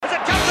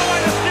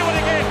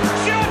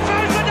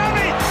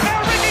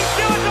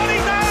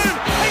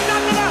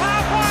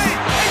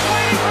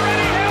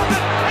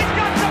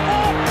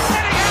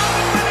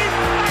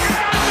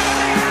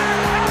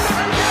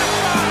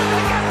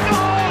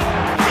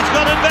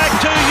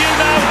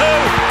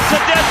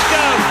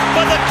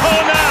for the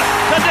corner.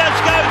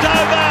 Tedesco's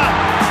over.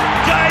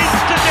 James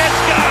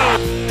Tedesco.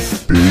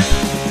 Big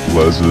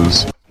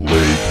Les's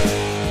League.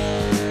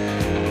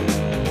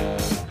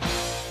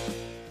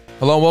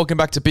 Hello and welcome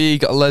back to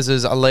Big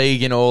Les's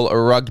League and all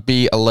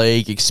rugby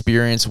league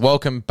experience.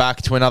 Welcome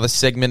back to another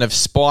segment of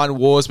Spine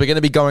Wars. We're going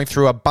to be going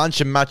through a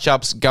bunch of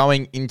matchups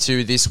going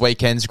into this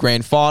weekend's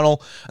grand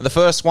final. And the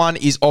first one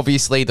is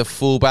obviously the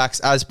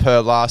fullbacks as per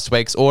last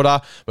week's order.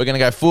 We're going to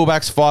go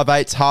fullbacks,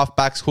 5'8",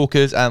 halfbacks,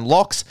 hookers and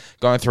locks,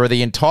 going through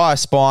the entire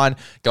spine,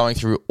 going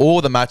through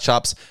all the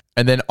matchups.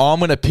 And then I'm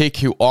going to pick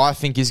who I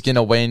think is going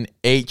to win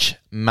each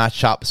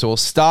matchup. So we'll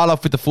start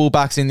off with the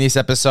fullbacks in this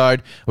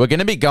episode. We're going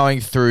to be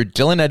going through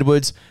Dylan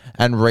Edwards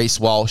and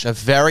Reece Walsh. A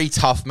very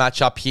tough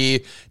matchup here.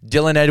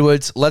 Dylan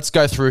Edwards, let's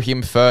go through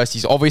him first.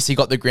 He's obviously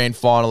got the grand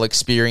final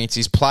experience.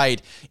 He's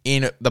played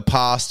in the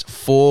past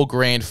 4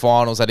 grand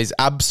finals. That is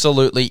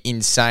absolutely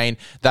insane.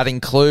 That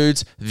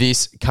includes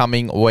this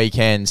coming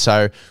weekend.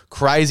 So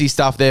crazy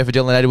stuff there for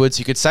Dylan Edwards.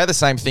 You could say the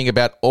same thing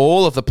about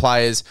all of the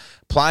players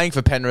playing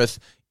for Penrith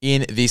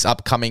in this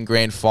upcoming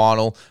grand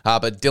final.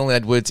 But Dylan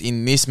Edwards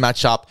in this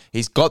matchup,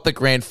 he's got the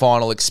grand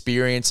final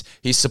experience.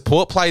 His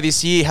support play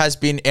this year has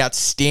been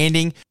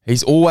outstanding.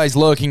 He's always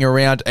lurking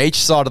around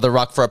each side of the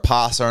ruck for a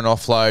pass or an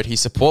offload.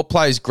 His support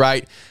play is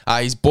great.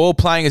 His ball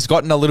playing has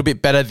gotten a little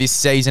bit better this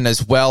season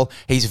as well.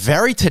 He's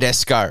very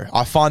Tedesco.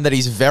 I find that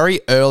he's very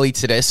early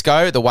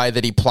Tedesco, the way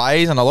that he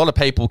plays, and a lot of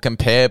people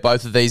compare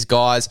both of these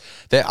guys.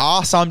 There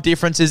are some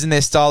differences in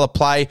their style of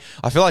play.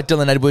 I feel like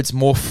Dylan Edwards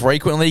more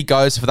frequently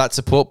goes for that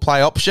support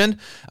play option.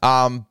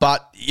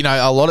 But, you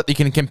know, you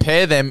can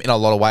compare them in a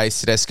lot of ways,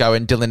 Tedesco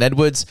and Dylan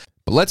Edwards.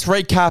 But let's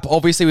recap.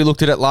 Obviously, we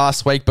looked at it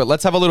last week, but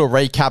let's have a little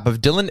recap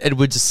of Dylan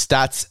Edwards'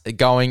 stats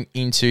going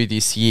into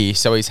this year.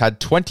 So he's had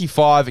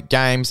 25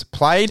 games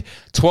played,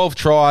 12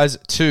 tries,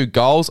 2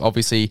 goals.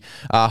 Obviously,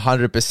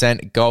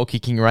 100% goal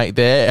kicking rate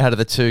there out of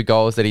the 2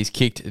 goals that he's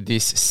kicked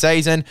this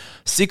season.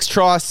 6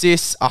 try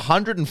assists,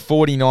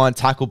 149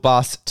 tackle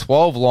busts,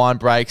 12 line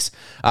breaks.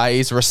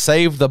 He's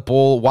received the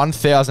ball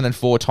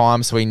 1,004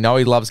 times, so we know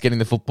he loves getting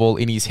the football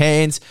in his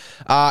hands.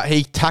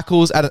 He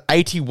tackles at an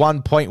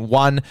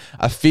 81.1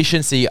 efficiency,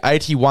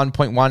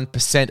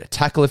 81.1%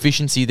 tackle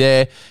efficiency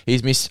there.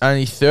 He's missed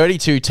only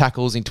 32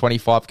 tackles in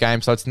 25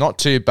 games, so it's not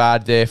too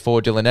bad there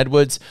for Dylan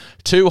Edwards.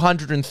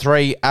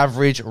 203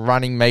 average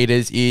running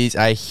meters is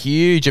a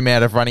huge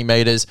amount of running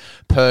meters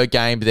per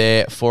game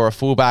there for a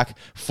fullback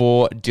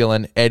for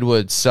Dylan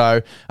Edwards.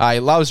 So he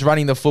loves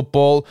running the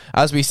football.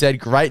 As we said,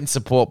 great in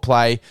support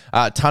play.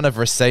 A ton of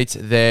receipts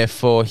there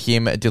for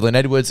him, Dylan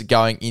Edwards,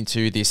 going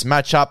into this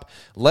matchup.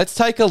 Let's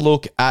take a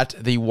look at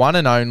the one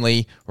and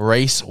only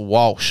Reece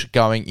Walsh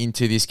going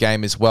into this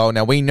game as well.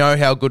 Now, we know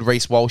how good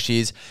Reece Walsh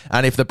is,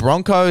 and if the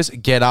Broncos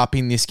get up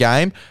in this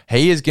game,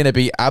 he is going to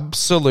be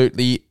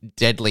absolutely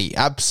deadly,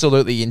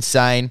 absolutely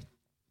insane.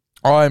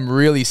 I'm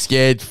really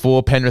scared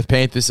for Penrith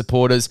Panthers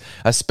supporters,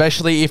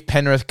 especially if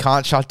Penrith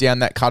can't shut down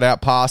that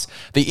cutout pass.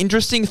 The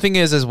interesting thing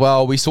is as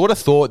well, we sort of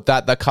thought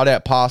that the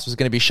cutout pass was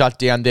going to be shut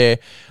down there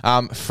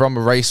from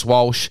Reece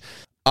Walsh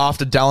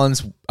after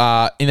Dallin's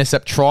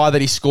intercept try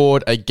that he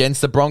scored against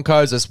the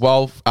Broncos as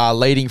well,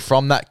 leading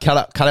from that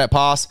cutout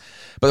pass.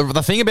 But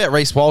the thing about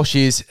Reece Walsh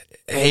is,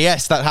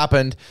 yes, that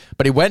happened,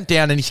 but he went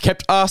down and he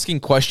kept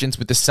asking questions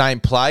with the same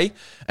play,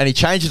 and he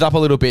changed it up a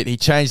little bit. He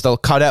changed the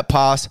cutout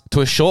pass,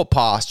 to a short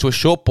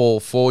ball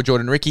for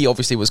Jordan Ricky.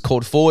 Obviously, was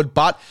called forward,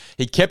 but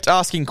he kept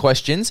asking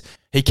questions.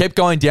 He kept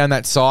going down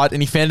that side,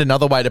 and he found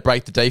another way to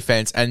break the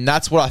defense, and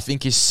that's what I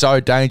think is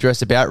so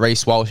dangerous about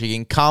Reece Walsh. He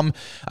can come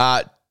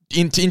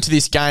into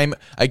this game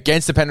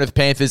against the Penrith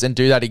Panthers and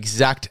do that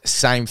exact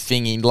same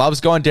thing. He loves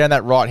going down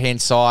that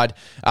right-hand side.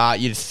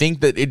 You'd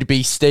think that it'd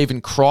be Stephen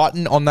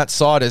Crichton on that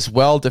side as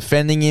well,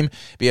 defending him.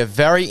 Be a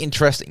very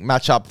interesting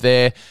matchup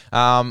there,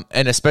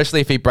 and especially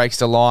if he breaks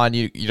the line,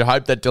 you'd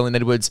hope that Dylan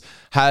Edwards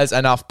has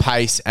enough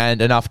pace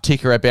and enough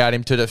ticker about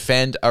him to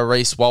defend a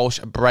Reece Walsh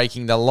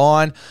breaking the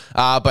line.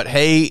 But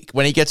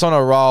when he gets on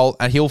a roll,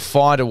 and he'll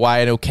find a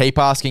way, and he'll keep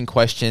asking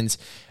questions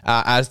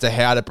as to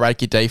how to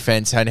break your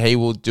defense, and he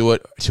will do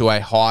it to a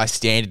high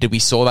standard. We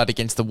saw that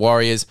against the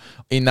Warriors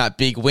in that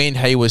big win.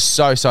 He was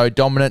so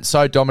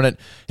dominant.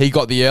 He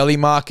got the early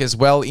mark as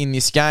well in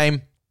this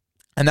game.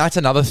 And that's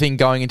another thing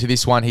going into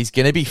this one. He's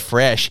going to be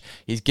fresh.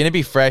 He's going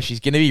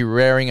to be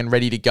raring and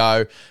ready to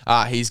go.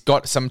 He's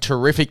got some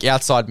terrific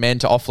outside men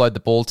to offload the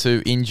ball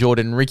to in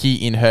Jordan Ricky,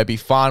 in Herbie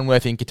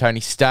Farnworth, in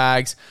Katoni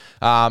Staggs,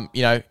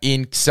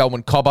 in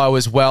Selwyn Cobbo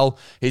as well.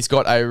 He's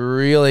got a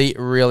really,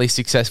 really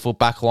successful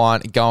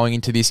backline going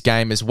into this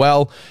game as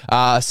well.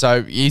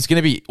 So he's going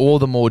to be all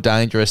the more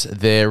dangerous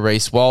there,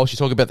 Reece Walsh. You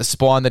talk about the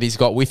spine that he's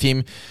got with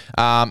him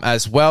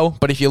as well.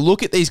 But if you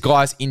look at these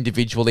guys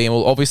individually, and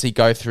we'll obviously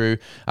go through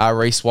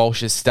Reece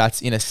Walsh's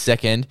stats in a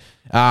second,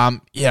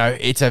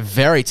 it's a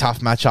very tough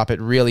matchup. It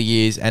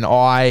really is. And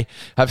I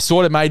have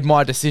sort of made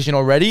my decision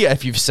already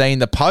if you've seen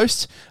the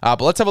post.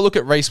 But let's have a look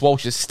at Reece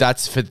Walsh's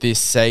stats for this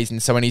season.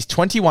 So in his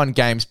 21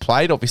 games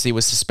played, obviously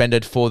was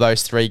suspended for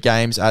those 3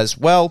 games as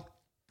well.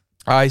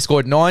 He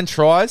scored 9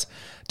 tries,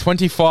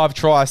 25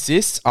 try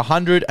assists,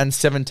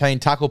 117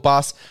 tackle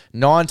busts,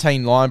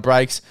 19 line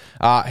breaks.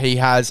 He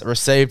has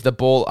received the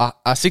ball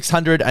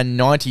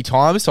 690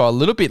 times, so a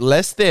little bit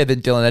less there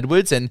than Dylan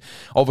Edwards, and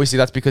obviously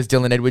that's because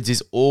Dylan Edwards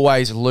is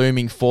always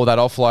looming for that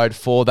offload,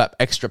 for that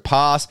extra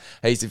pass.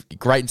 He's a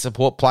great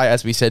support play,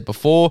 as we said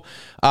before.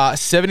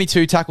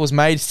 72 tackles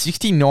made,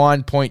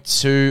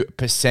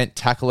 69.2%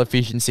 tackle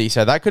efficiency,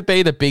 so that could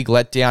be the big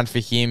letdown for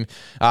him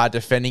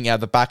defending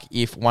out the back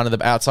if one of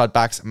the outside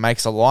backs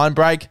makes a line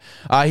break.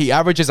 He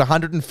averages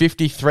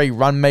 153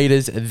 run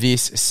meters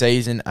this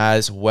season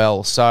as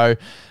well. So,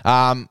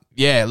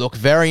 yeah, look,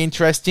 very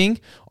interesting.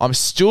 I'm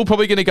still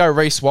probably going to go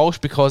Reece Walsh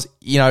because,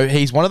 you know,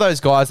 he's one of those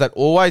guys that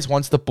always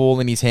wants the ball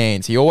in his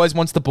hands. He always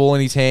wants the ball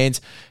in his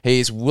hands. He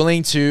is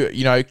willing to,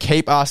 you know,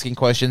 keep asking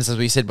questions, as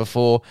we said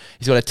before.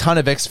 He's got a ton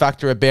of X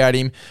factor about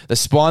him. The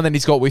spine that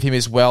he's got with him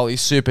as well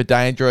is super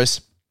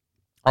dangerous.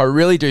 I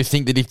really do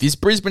think that if this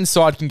Brisbane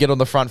side can get on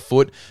the front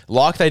foot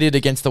like they did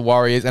against the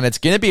Warriors, and it's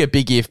going to be a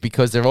big if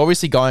because they're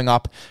obviously going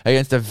up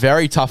against a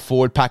very tough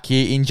forward pack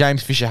here in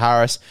James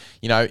Fisher-Harris,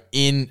 you know,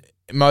 in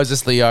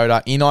Moses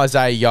Leota, in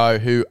Isaiah Yeo,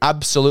 who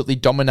absolutely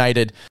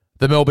dominated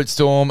the Melbourne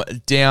Storm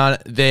down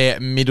their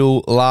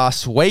middle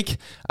last week.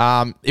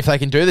 If they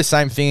can do the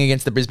same thing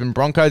against the Brisbane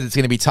Broncos, it's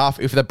going to be tough.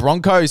 If the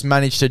Broncos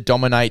manage to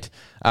dominate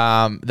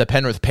the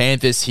Penrith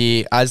Panthers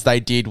here, as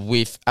they did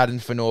with Adam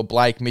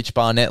Fanor-Blake, Mitch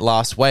Barnett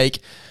last week,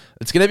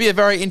 it's going to be a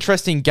very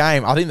interesting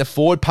game. I think the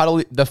forward battle,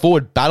 is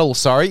going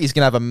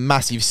to have a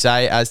massive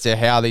say as to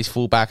how these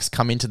fullbacks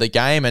come into the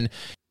game. And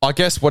I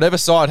guess whatever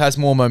side has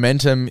more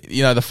momentum,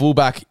 you know, the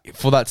fullback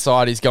for that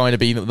side is going to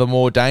be the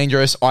more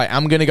dangerous. I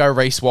am going to go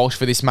Reece Walsh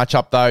for this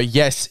matchup, though.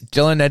 Yes,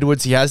 Dylan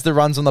Edwards, he has the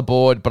runs on the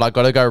board, but I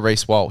got to go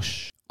Reece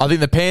Walsh. I think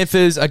the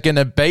Panthers are going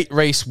to beat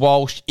Reece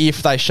Walsh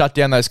if they shut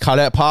down those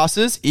cutout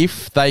passes.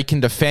 If they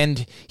can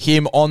defend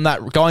him on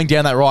that, going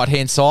down that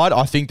right-hand side,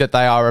 I think that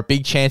they are a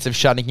big chance of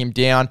shutting him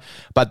down.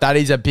 But that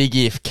is a big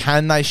if.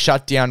 Can they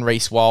shut down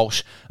Reece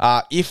Walsh?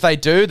 If they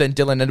do, then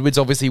Dylan Edwards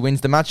obviously wins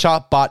the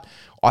matchup. But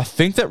I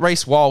think that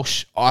Reece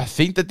Walsh, I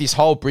think that this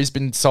whole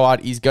Brisbane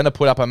side is going to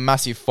put up a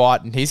massive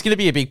fight, and he's going to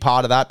be a big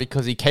part of that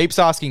because he keeps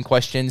asking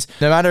questions.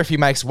 No matter if he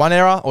makes 1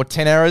 error or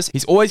 10 errors,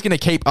 he's always going to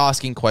keep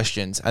asking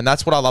questions, and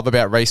that's what I love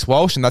about Reece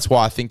Walsh, and that's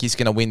why I think he's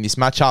going to win this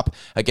matchup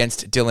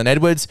against Dylan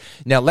Edwards.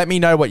 Now, let me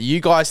know what you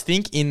guys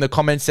think in the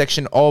comment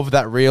section of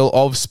that reel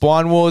of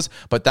Spine Wars,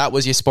 but that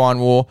was your Spine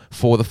War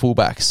for the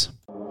fullbacks.